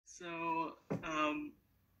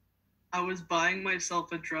was buying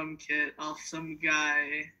myself a drum kit off some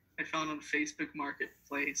guy I found on Facebook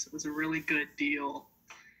Marketplace. It was a really good deal.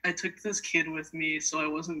 I took this kid with me, so I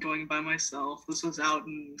wasn't going by myself. This was out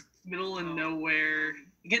in middle of nowhere.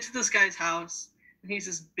 You get to this guy's house, and he's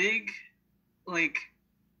this big, like,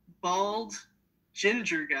 bald,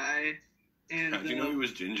 ginger guy. And how'd you know he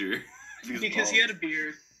was ginger? Because he had a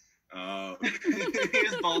beard. Oh. He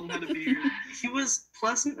was bald and had a beard. He was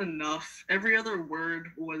pleasant enough. Every other word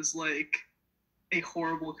was like a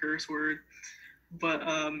horrible curse word. But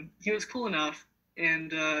he was cool enough.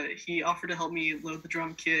 And he offered to help me load the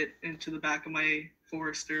drum kit into the back of my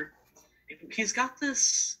Forester. He's got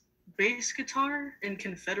this bass guitar and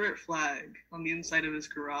Confederate flag on the inside of his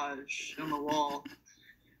garage on the wall.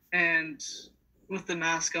 And with the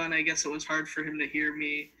mask on, I guess it was hard for him to hear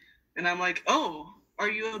me. And I'm like, oh, are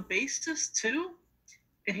you a bassist too?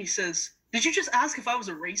 And he says, did you just ask if I was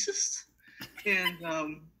a racist?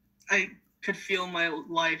 And I could feel my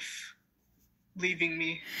life leaving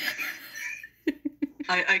me.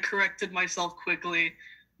 I corrected myself quickly,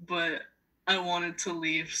 but I wanted to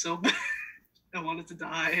leave so bad. I wanted to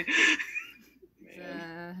die.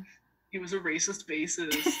 Man. He was a racist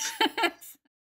bassist.